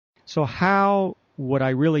So how would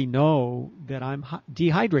I really know that I'm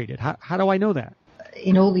dehydrated? How do I know that?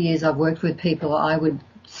 In all the years I've worked with people, I would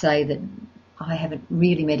say that I haven't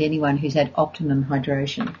really met anyone who's had optimum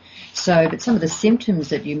hydration. So, but some of the symptoms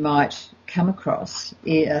that you might come across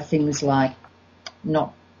are things like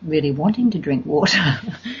not really wanting to drink water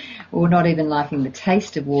or not even liking the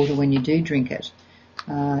taste of water when you do drink it.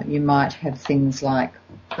 You might have things like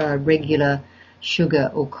regular sugar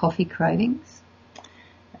or coffee cravings,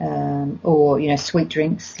 or, sweet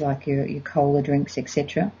drinks like your cola drinks,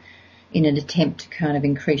 etc., in an attempt to kind of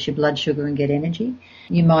increase your blood sugar and get energy.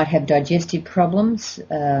 You might have digestive problems,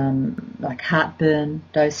 like heartburn,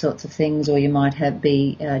 those sorts of things, or you might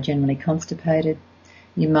be generally constipated.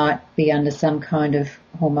 You might be under some kind of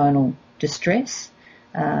hormonal distress,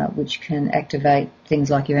 which can activate things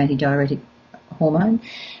like your antidiuretic hormone.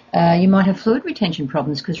 You might have fluid retention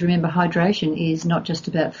problems because remember, hydration is not just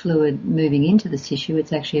about fluid moving into the tissue,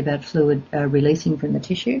 it's actually about fluid releasing from the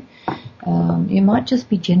tissue. You might just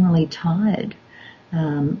be generally tired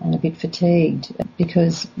and a bit fatigued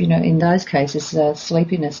because, in those cases,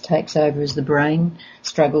 sleepiness takes over as the brain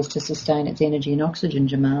struggles to sustain its energy and oxygen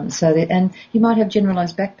demands. And you might have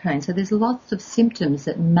generalised back pain. So there's lots of symptoms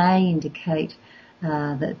that may indicate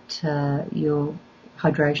that your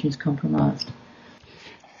hydration is compromised.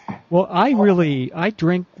 Well, I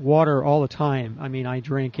drink water all the time. I mean, I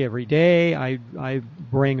drink every day. I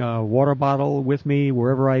bring a water bottle with me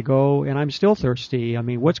wherever I go, and I'm still thirsty. I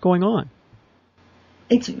mean, what's going on?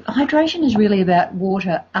 Hydration is really about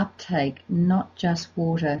water uptake, not just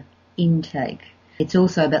water intake. It's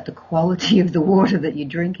also about the quality of the water that you're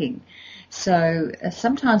drinking. So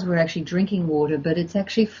sometimes we're actually drinking water, but it's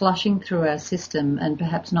actually flushing through our system and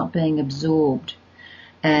perhaps not being absorbed.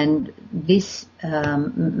 And this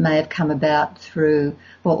may have come about through,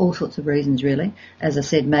 all sorts of reasons, really. As I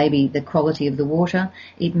said, maybe the quality of the water.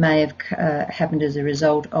 It may have happened as a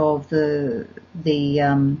result of the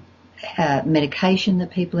medication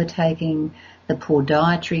that people are taking, the poor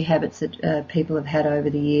dietary habits that people have had over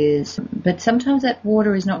the years. But sometimes that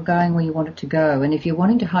water is not going where you want it to go. And if you're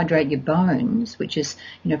wanting to hydrate your bones, which is,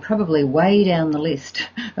 probably way down the list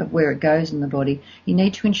of where it goes in the body, you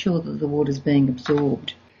need to ensure that the water is being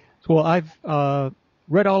absorbed. Well, I've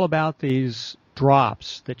read all about these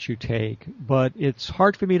drops that you take, but it's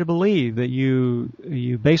hard for me to believe that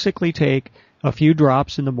you basically take a few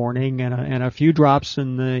drops in the morning and a few drops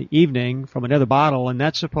in the evening from another bottle, and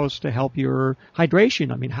that's supposed to help your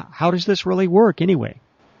hydration. I mean, how does this really work anyway?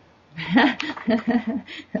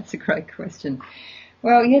 That's a great question.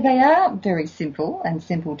 Well, yeah, they are very simple and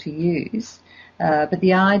simple to use, but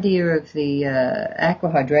the idea of the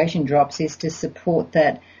aqua hydration drops is to support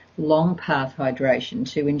that long path hydration,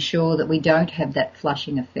 to ensure that we don't have that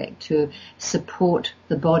flushing effect, to support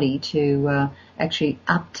the body to actually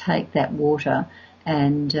uptake that water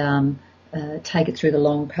and take it through the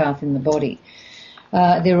long path in the body.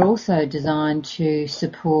 They're also designed to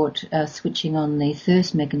support switching on the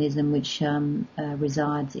thirst mechanism, which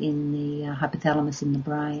resides in the hypothalamus in the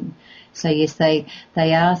brain. So yes, they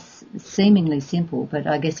are seemingly simple, but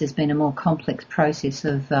I guess there's been a more complex process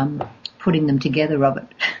of putting them together,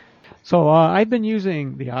 Robert. So I've been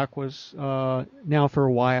using the Aquas now for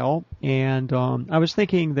a while, and I was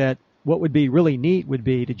thinking that what would be really neat would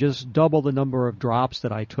be to just double the number of drops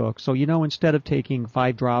that I took. So, instead of taking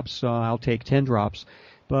 5 drops, I'll take 10 drops.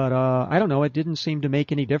 But I don't know, it didn't seem to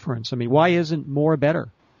make any difference. I mean, why isn't more better?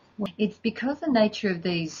 It's because the nature of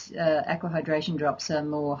these aqua hydration drops are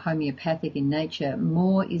more homeopathic in nature.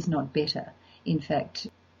 More is not better. In fact,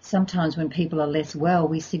 sometimes when people are less well,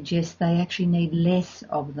 we suggest they actually need less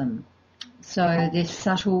of them. So they're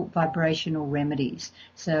subtle vibrational remedies.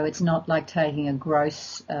 So it's not like taking a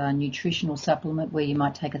gross nutritional supplement where you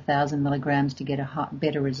might take 1,000 milligrams to get a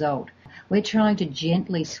better result. We're trying to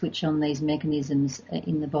gently switch on these mechanisms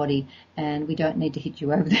in the body, and we don't need to hit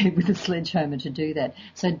you over the head with a sledgehammer to do that.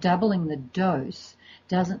 So doubling the dose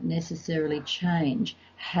doesn't necessarily change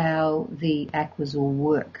how the aquas will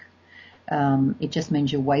work. It just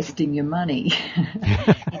means you're wasting your money.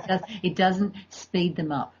 It doesn't speed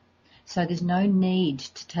them up. So there's no need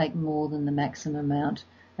to take more than the maximum amount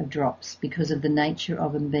of drops because of the nature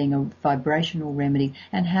of them being a vibrational remedy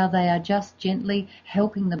and how they are just gently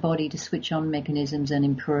helping the body to switch on mechanisms and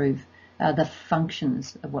improve the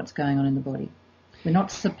functions of what's going on in the body. We're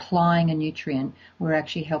not supplying a nutrient, we're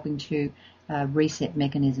actually helping to reset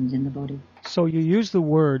mechanisms in the body. So you use the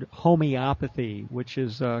word homeopathy, which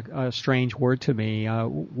is a strange word to me.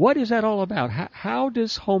 What is that all about? How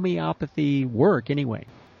does homeopathy work anyway?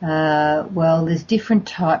 Well, there's different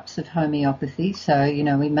types of homeopathy, so,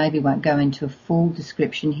 we maybe won't go into a full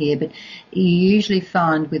description here, but you usually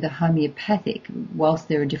find with a homeopathic, whilst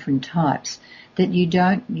there are different types, that you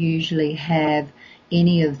don't usually have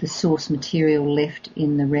any of the source material left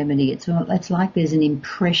in the remedy. It's like there's an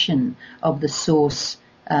impression of the source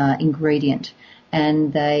ingredient,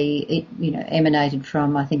 and emanated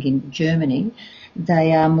from, I think, in Germany.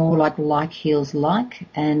 They are more like heals like,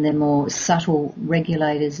 and they're more subtle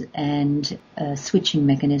regulators and switching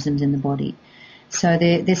mechanisms in the body. So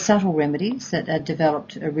they're subtle remedies that are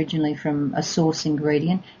developed originally from a source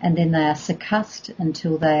ingredient, and then they are succussed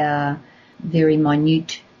until they are very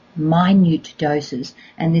minute doses,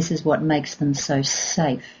 and this is what makes them so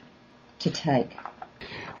safe to take.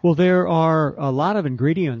 Well, there are a lot of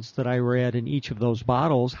ingredients that I read in each of those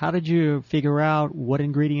bottles. How did you figure out what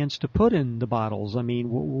ingredients to put in the bottles? I mean,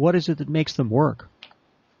 what is it that makes them work?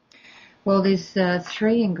 Well, there's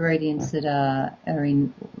 3 ingredients that are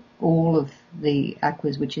in all of the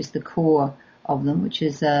aquas, which is the core of them, which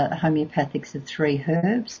is homeopathics of 3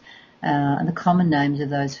 herbs. And the common names of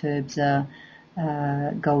those herbs are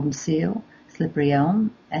golden seal, slippery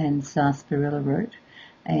elm, and sarsaparilla root.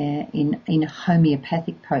 In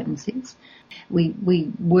homeopathic potencies.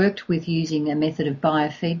 We worked with using a method of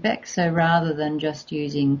biofeedback, so rather than just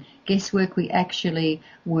using guesswork, we actually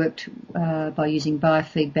worked by using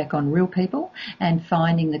biofeedback on real people and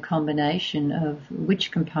finding the combination of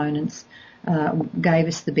which components gave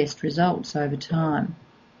us the best results over time.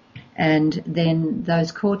 And then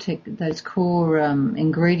those core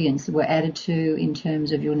ingredients were added to in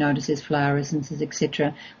terms of, you'll notice there's flower essences,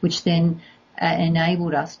 etc., which then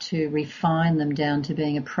enabled us to refine them down to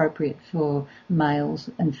being appropriate for males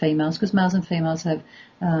and females, because males and females have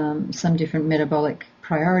some different metabolic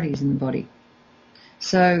priorities in the body.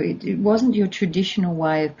 So it wasn't your traditional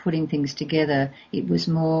way of putting things together. It was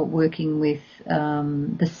more working with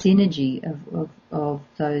the synergy of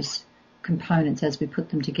those components as we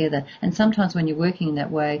put them together. And sometimes when you're working in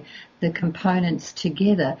that way, the components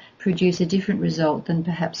together produce a different result than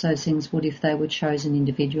perhaps those things would if they were chosen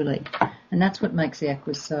individually. And that's what makes the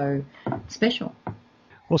aquas so special.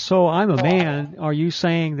 Well, so I'm a man. Are you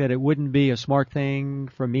saying that it wouldn't be a smart thing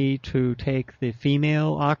for me to take the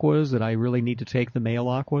female aquas, that I really need to take the male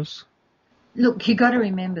aquas? Look, you got to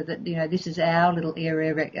remember that this is our little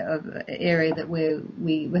area that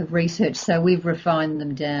we have researched, so we've refined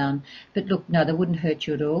them down. But look, no, they wouldn't hurt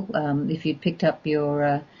you at all. If you'd picked up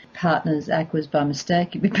your partner's aquas by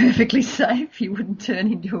mistake, you'd be perfectly safe. You wouldn't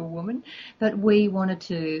turn into a woman. But we wanted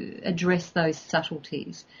to address those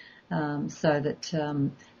subtleties so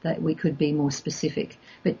that we could be more specific.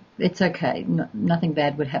 But it's okay. Nothing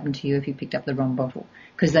bad would happen to you if you picked up the wrong bottle,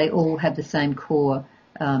 because they all have the same core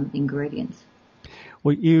ingredients.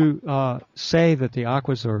 Well, you say that the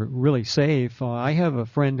aquas are really safe. I have a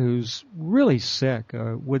friend who's really sick.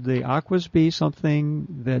 Would the aquas be something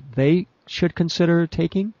that they should consider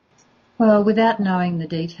taking? Well, without knowing the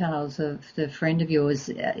details of the friend of yours,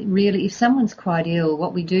 really, if someone's quite ill,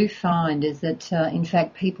 what we do find is that, in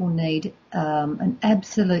fact, people need an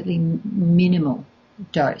absolutely minimal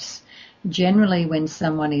dose. Generally, when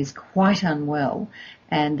someone is quite unwell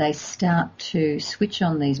and they start to switch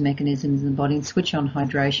on these mechanisms in the body and switch on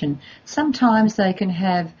hydration, sometimes they can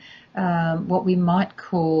have what we might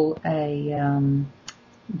call a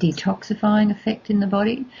detoxifying effect in the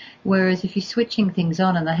body, whereas if you're switching things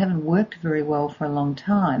on and they haven't worked very well for a long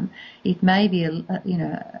time, it may be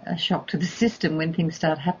a shock to the system when things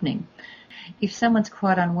start happening. If someone's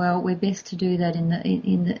quite unwell, we're best to do that in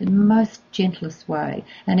the most gentlest way.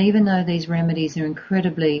 And even though these remedies are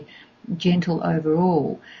incredibly gentle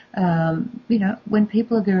overall, when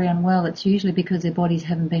people are very unwell, it's usually because their bodies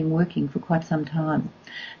haven't been working for quite some time,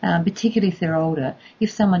 particularly if they're older.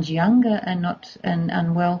 If someone's younger and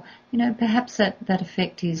unwell, perhaps that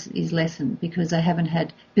effect is lessened because they haven't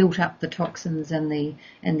had built up the toxins and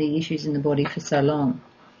the issues in the body for so long.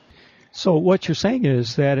 So what you're saying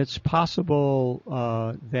is that it's possible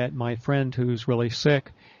that my friend who's really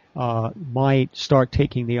sick might start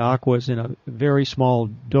taking the aquas in a very small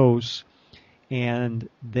dose, and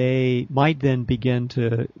they might then begin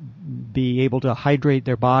to be able to hydrate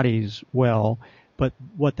their bodies well. But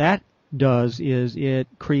what that does is it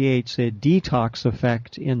creates a detox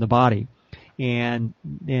effect in the body. And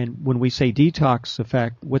when we say detox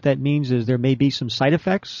effect, what that means is there may be some side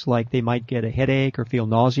effects, like they might get a headache or feel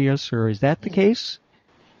nauseous, or is that the case?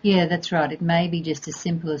 Yeah, that's right. It may be just as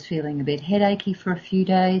simple as feeling a bit headachy for a few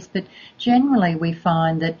days, but generally we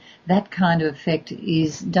find that kind of effect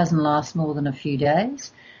doesn't last more than a few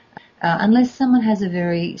days. unless someone has a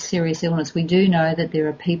very serious illness. We do know that there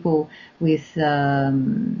are people with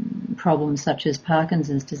problems such as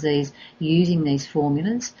Parkinson's disease using these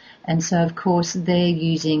formulas, and so of course they're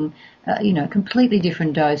using a completely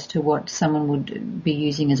different dose to what someone would be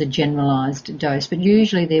using as a generalised dose, but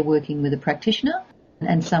usually they're working with a practitioner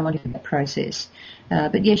and someone who can process.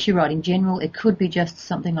 But yes, you're right. In general, it could be just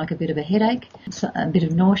something like a bit of a headache, a bit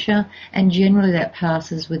of nausea, and generally that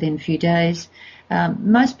passes within a few days.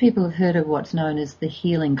 Most people have heard of what's known as the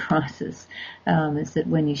healing crisis. Is that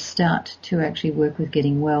when you start to actually work with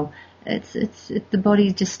getting well, the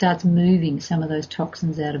body just starts moving some of those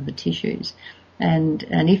toxins out of the tissues. And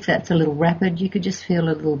if that's a little rapid, you could just feel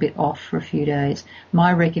a little bit off for a few days.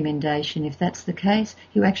 My recommendation, if that's the case,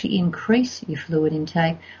 you actually increase your fluid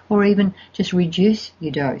intake or even just reduce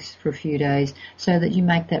your dose for a few days so that you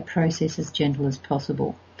make that process as gentle as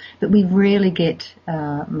possible. But we rarely get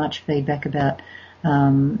much feedback about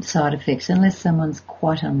side effects unless someone's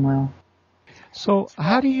quite unwell. So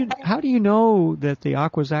how do you know that the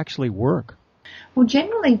aquas actually work? Well,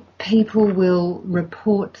 generally people will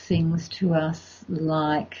report things to us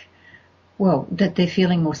like, well, that they're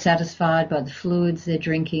feeling more satisfied by the fluids they're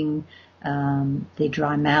drinking, their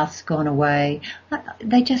dry mouth's gone away.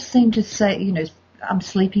 They just seem to say, I'm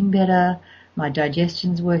sleeping better, my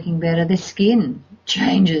digestion's working better, their skin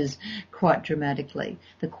changes quite dramatically,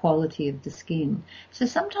 the quality of the skin. So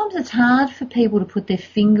sometimes it's hard for people to put their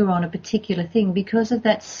finger on a particular thing because of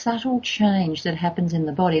that subtle change that happens in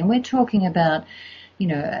the body. And we're talking about,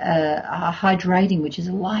 hydrating, which is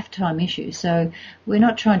a lifetime issue. So we're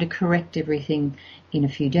not trying to correct everything in a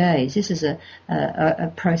few days. This is a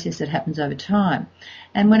process that happens over time.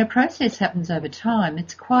 And when a process happens over time,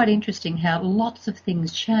 it's quite interesting how lots of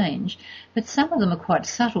things change, but some of them are quite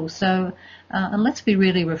subtle. So unless we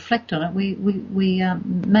really reflect on it, we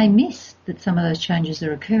may miss that some of those changes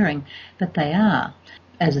are occurring, but they are.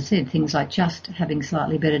 As I said, things like just having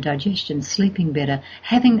slightly better digestion, sleeping better,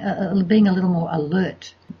 being a little more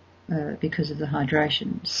alert because of the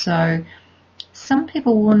hydration. So some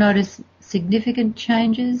people will notice significant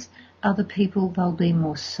changes, other people they'll be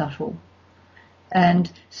more subtle.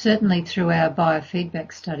 And certainly through our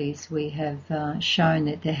biofeedback studies, we have shown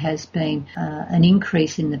that there has been an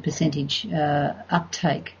increase in the percentage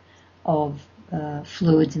uptake of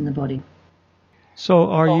fluids in the body.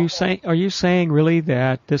 So are you saying really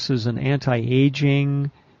that this is an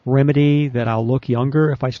anti-aging remedy, that I'll look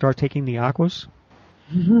younger if I start taking the aquas?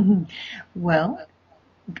 Well,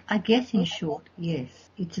 I guess in short, yes.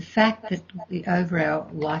 It's a fact that over our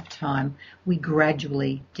lifetime we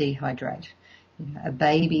gradually dehydrate. A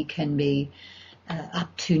baby can be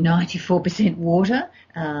up to 94% water,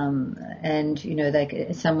 and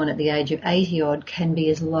someone at the age of 80 odd can be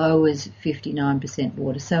as low as 59%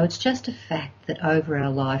 water. So it's just a fact that over our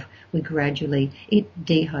life we gradually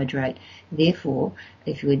dehydrate. Therefore,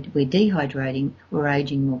 if we're dehydrating, we're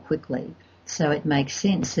aging more quickly. So it makes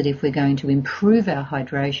sense that if we're going to improve our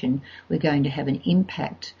hydration, we're going to have an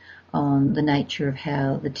impact on the nature of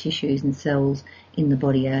how the tissues and cells in the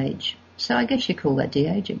body age. So I guess you call that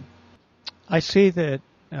de-aging. I see that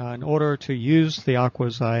in order to use the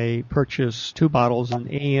aquas, I purchase 2 bottles, an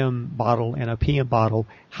AM bottle and a PM bottle.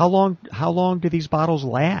 How long do these bottles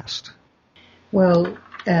last? Well,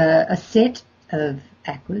 a set of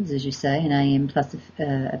aquas, as you say, an AM plus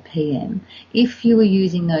a PM, if you were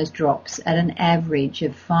using those drops at an average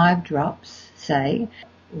of 5 drops, say,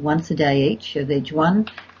 once a day each of each one,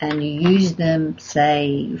 and you use them,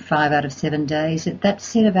 say, 5 out of 7 days, that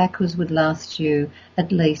set of aquas would last you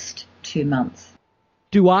at least 2 months.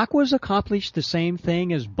 Do aquas accomplish the same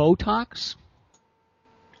thing as Botox?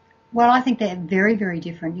 Well, I think they're very, very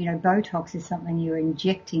different. Botox is something you're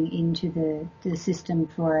injecting into the system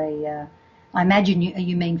for I imagine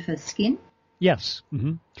you mean for skin? Yes.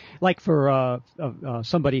 Mm-hmm. Like for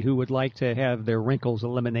somebody who would like to have their wrinkles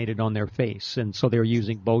eliminated on their face, and so they're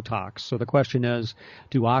using Botox. So the question is,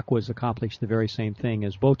 do aquas accomplish the very same thing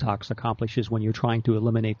as Botox accomplishes when you're trying to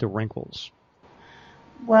eliminate the wrinkles?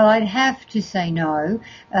 Well, I'd have to say no.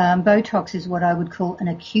 Botox is what I would call an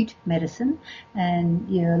acute medicine, and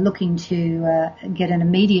you're looking to get an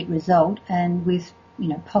immediate result and with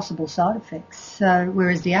possible side effects. So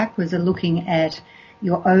whereas the aquas are looking at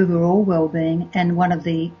your overall well-being, and one of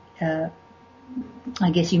the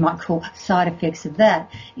I guess you might call side effects of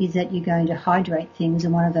that is that you're going to hydrate things,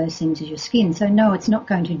 and one of those things is your skin. So no, it's not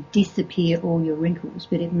going to disappear all your wrinkles,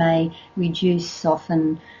 but it may reduce,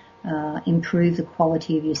 soften, improve the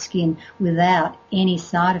quality of your skin without any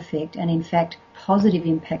side effect, and in fact positive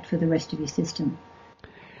impact for the rest of your system.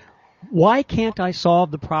 Why can't I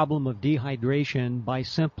solve the problem of dehydration by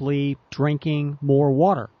simply drinking more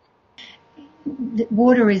water?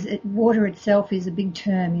 water itself is a big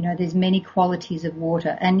term. You know, there's many qualities of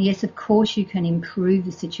water, and yes, of course, you can improve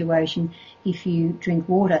the situation if you drink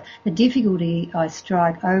water. The difficulty I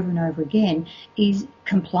strike over and over again is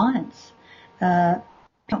compliance. I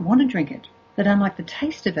don't want to drink it, but I don't like the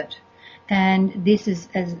taste of it. And this is,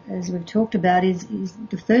 as we've talked about, is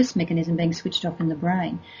the thirst mechanism being switched off in the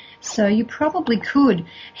brain. So you probably could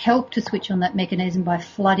help to switch on that mechanism by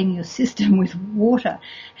flooding your system with water.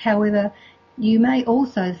 However, you may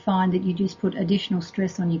also find that you just put additional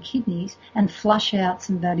stress on your kidneys and flush out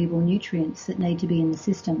some valuable nutrients that need to be in the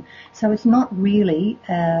system. So it's not really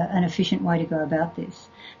an efficient way to go about this.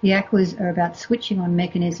 The aquas are about switching on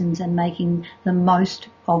mechanisms and making the most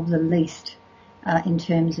of the least in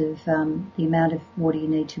terms of the amount of water you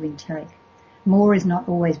need to intake. More is not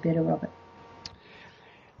always better, Robert.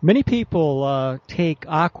 Many people take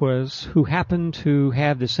aquas who happen to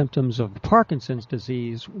have the symptoms of Parkinson's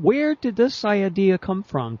disease. Where did this idea come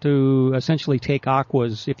from to essentially take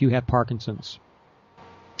aquas if you have Parkinson's?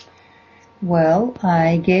 Well,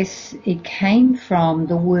 I guess it came from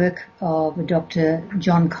the work of Dr.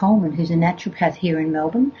 John Coleman, who's a naturopath here in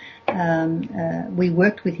Melbourne. We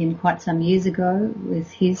worked with him quite some years ago with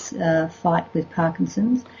his fight with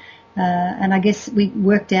Parkinson's. And I guess we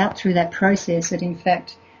worked out through that process that, in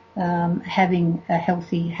fact, having a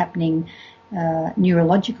healthy, happening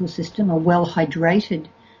neurological system, a well-hydrated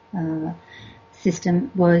system,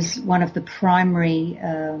 was one of the primary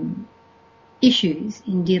issues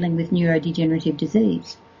in dealing with neurodegenerative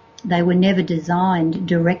disease. They were never designed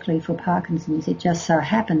directly for Parkinson's. It just so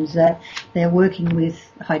happens that they're working with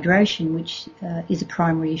hydration, which is a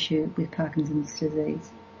primary issue with Parkinson's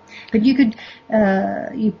disease. But you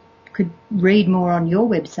could read more on your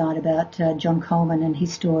website about John Coleman and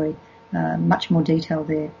his story, much more detail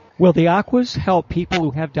there. Will the aquas help people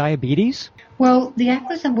who have diabetes? Well, the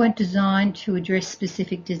aquas weren't designed to address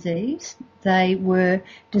specific disease. They were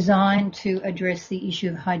designed to address the issue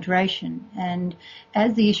of hydration. And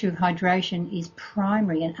as the issue of hydration is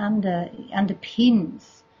primary and underpins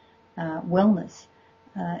wellness,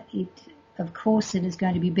 of course it is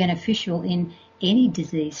going to be beneficial in any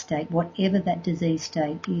disease state, whatever that disease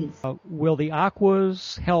state is. Will the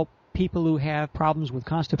aquas help people who have problems with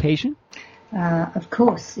constipation? Of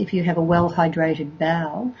course, if you have a well-hydrated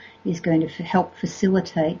bowel, it's going to help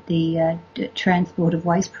facilitate the transport of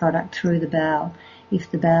waste product through the bowel.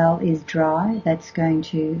 If the bowel is dry, that's going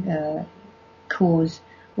to cause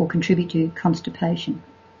or contribute to constipation.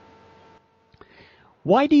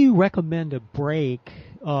 Why do you recommend a break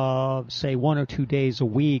of, say, 1 or 2 days a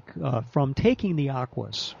week from taking the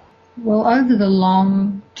aquas? Well, over the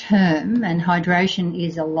long term, and hydration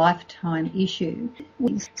is a lifetime issue,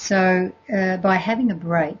 so by having a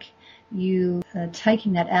break, you are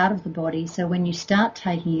taking that out of the body, so when you start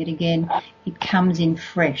taking it again, it comes in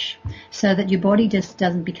fresh, so that your body just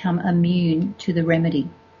doesn't become immune to the remedy.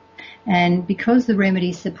 And because the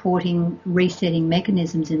remedy is supporting resetting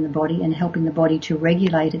mechanisms in the body and helping the body to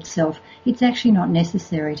regulate itself, it's actually not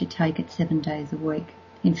necessary to take it 7 days a week.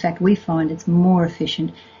 In fact, we find it's more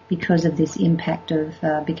efficient because of this impact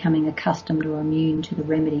of becoming accustomed or immune to the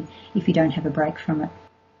remedy if you don't have a break from it.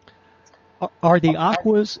 Are the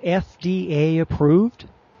aquas FDA approved?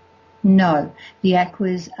 No, the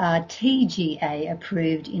aquas are TGA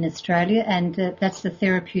approved in Australia, and that's the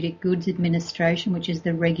Therapeutic Goods Administration, which is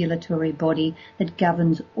the regulatory body that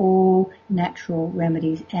governs all natural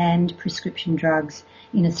remedies and prescription drugs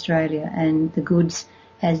in Australia, and the goods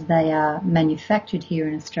as they are manufactured here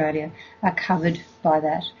in Australia are covered by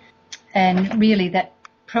that. And really that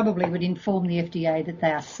probably would inform the FDA that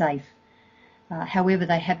they are safe. However,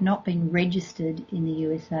 they have not been registered in the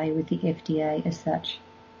USA with the FDA as such.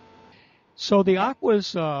 So the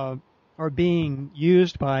aquas are being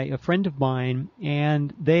used by a friend of mine,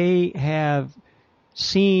 and they have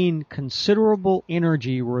seen considerable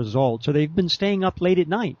energy results. So they've been staying up late at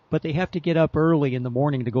night, but they have to get up early in the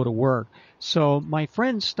morning to go to work. So my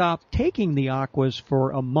friend stopped taking the aquas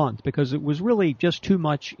for a month because it was really just too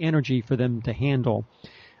much energy for them to handle.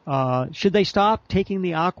 Should they stop taking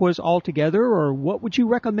the aquas altogether, or what would you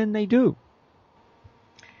recommend they do?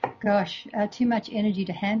 Gosh, too much energy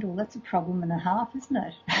to handle, that's a problem and a half, isn't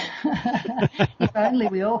it? If only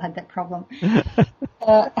we all had that problem.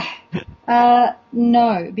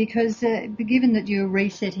 No, because given that you're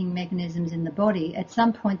resetting mechanisms in the body, at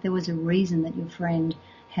some point there was a reason that your friend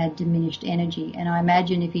had diminished energy. And I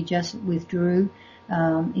imagine if he just withdrew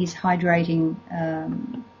his hydrating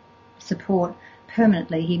support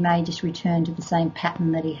permanently, he may just return to the same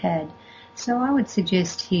pattern that he had. So I would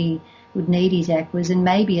suggest he would need his aquas, and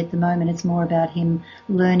maybe at the moment it's more about him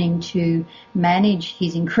learning to manage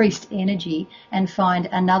his increased energy and find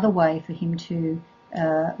another way for him to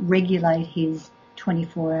regulate his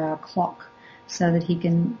 24-hour clock so that he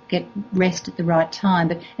can get rest at the right time.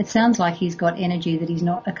 But it sounds like he's got energy that he's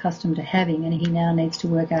not accustomed to having, and he now needs to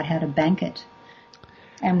work out how to bank it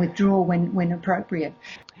and withdraw when appropriate.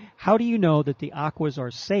 How do you know that the aquas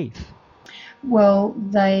are safe? Well,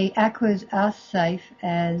 the aquas are safe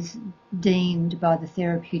as deemed by the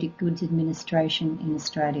Therapeutic Goods Administration in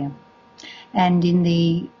Australia. And in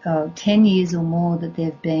the 10 years or more that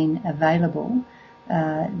they've been available,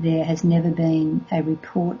 there has never been a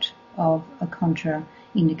report of a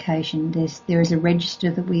contraindication. There is a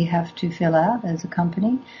register that we have to fill out as a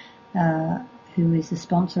company who is the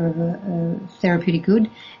sponsor of a therapeutic good,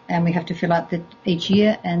 and we have to fill out that each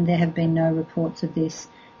year, and there have been no reports of this.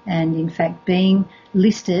 And in fact, being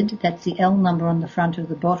listed, that's the L number on the front of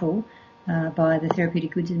the bottle, by the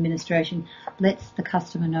Therapeutic Goods Administration, lets the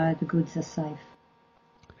customer know the goods are safe.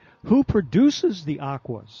 Who produces the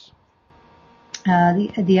aquas?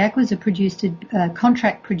 The aquas are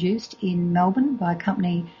contract produced in Melbourne by a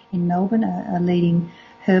company in Melbourne, a leading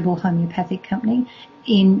herbal homeopathic company,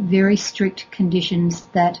 in very strict conditions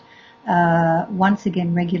that once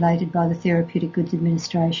again regulated by the Therapeutic Goods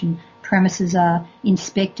Administration. Premises are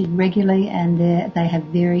inspected regularly, and they have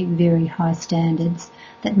very, very high standards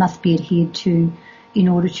that must be adhered to in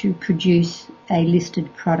order to produce a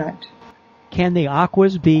listed product. Can the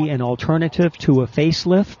aquas be an alternative to a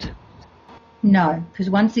facelift? No, because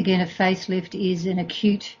once again a facelift is an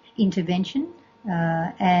acute intervention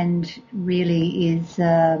and really is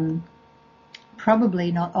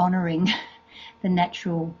probably not honouring the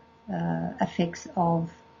natural effects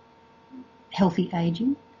of healthy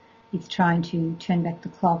ageing. It's trying to turn back the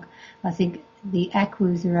clock. I think the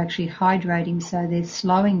aquas are actually hydrating, so they're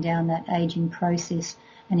slowing down that ageing process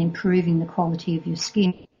and improving the quality of your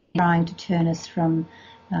skin, trying to turn us from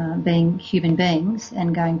being human beings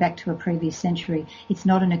and going back to a previous century. It's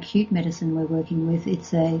not an acute medicine we're working with.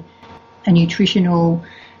 It's a nutritional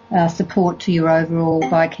support to your overall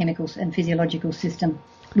biochemical and physiological system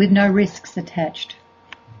with no risks attached.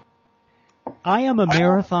 I am a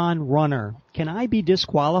marathon runner. Can I be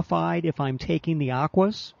disqualified if I'm taking the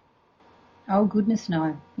aquas? Oh, goodness,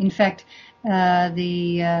 no. In fact,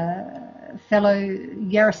 the fellow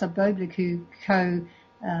Yaroslav Boblik, who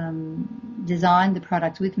designed the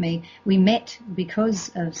product with me, we met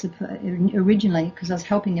originally because I was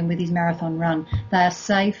helping him with his marathon run. They are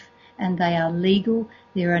safe and they are legal.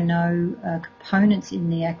 There are no components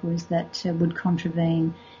in the aquas that would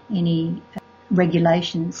contravene any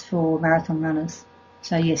regulations for marathon runners.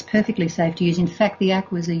 So yes, perfectly safe to use. In fact, the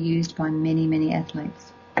aquas are used by many, many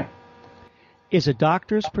athletes. Is a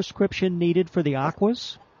doctor's prescription needed for the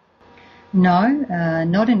aquas? No,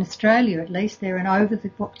 not in Australia at least. They're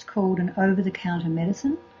what's called an over-the-counter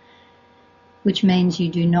medicine, which means you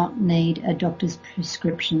do not need a doctor's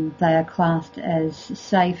prescription. They are classed as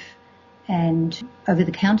safe and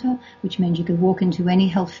over-the-counter, which means you could walk into any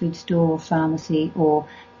health food store or pharmacy or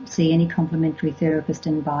see any complementary therapist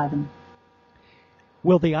and buy them.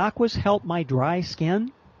 Will the aquas help my dry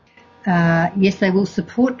skin? Yes, they will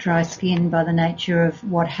support dry skin by the nature of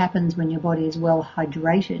what happens when your body is well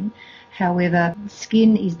hydrated. However,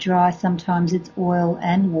 skin is dry, sometimes it's oil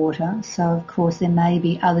and water, so of course there may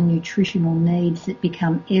be other nutritional needs that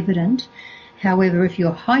become evident. However, if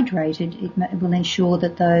you're hydrated, it will ensure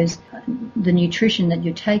that the nutrition that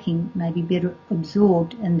you're taking may be better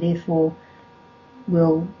absorbed and therefore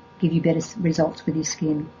will give you better results with your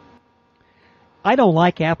skin. I don't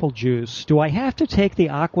like apple juice. Do I have to take the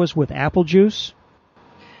aquas with apple juice?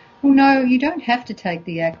 Well, no, you don't have to take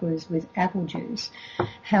the aquas with apple juice.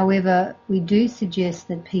 However, we do suggest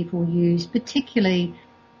that people use, particularly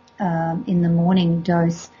in the morning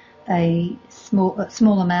dose, a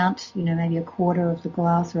small amount, maybe a quarter of the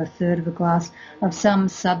glass or a third of a glass of some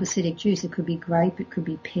subacidic juice. It could be grape, it could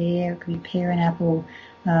be pear, it could be pear and apple,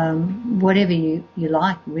 whatever you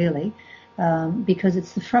like, really. Because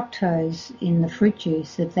it's the fructose in the fruit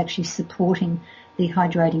juice that's actually supporting the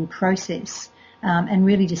hydrating process and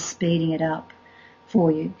really just speeding it up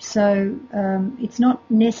for you. So it's not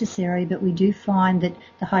necessary, but we do find that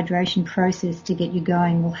the hydration process to get you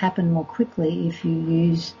going will happen more quickly if you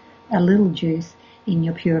use a little juice in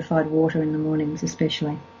your purified water in the mornings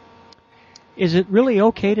especially. Is it really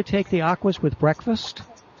okay to take the aquas with breakfast?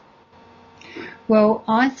 Well,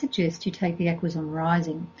 I suggest you take the aquas on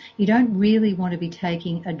rising. You don't really want to be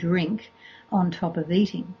taking a drink on top of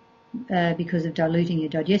eating. because of diluting your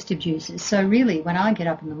digestive juices. So really, when I get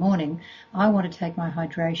up in the morning, I want to take my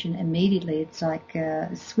hydration immediately. It's like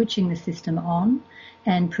switching the system on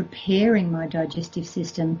and preparing my digestive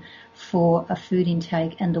system for a food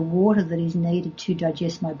intake and the water that is needed to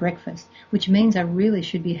digest my breakfast, which means I really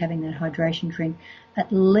should be having that hydration drink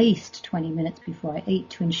at least 20 minutes before I eat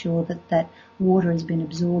to ensure that that water has been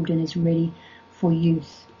absorbed and is ready for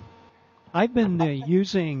use. I've been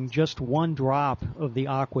using just one drop of the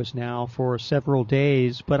Aquas now for several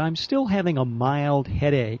days, but I'm still having a mild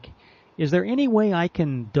headache. Is there any way I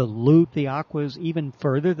can dilute the Aquas even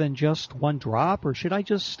further than just one drop, or should I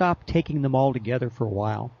just stop taking them all together for a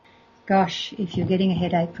while? Gosh, if you're getting a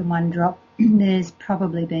headache from one drop, there's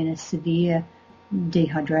probably been a severe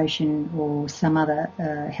dehydration or some other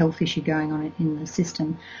health issue going on in the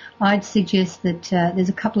system. I'd suggest that there's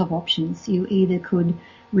a couple of options. You either could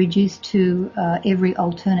reduce to every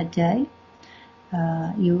alternate day.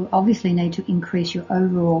 You obviously need to increase your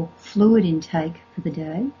overall fluid intake for the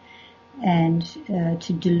day and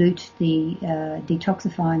to dilute the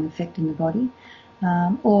detoxifying effect in the body.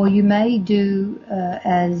 Or you may do,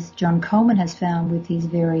 as John Coleman has found with his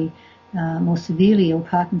very more severely ill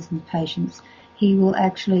Parkinson's patients, he will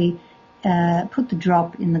actually put the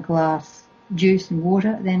drop in the glass juice and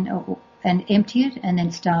water, then and empty it, and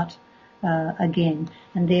then start again.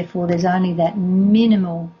 And therefore, there's only that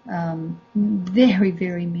minimal, very,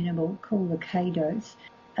 very minimal, called the K dose,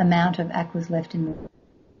 amount of aquas left in the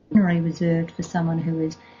reserved for someone who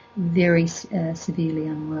is very severely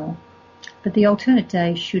unwell. But the alternate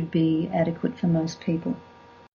day should be adequate for most people.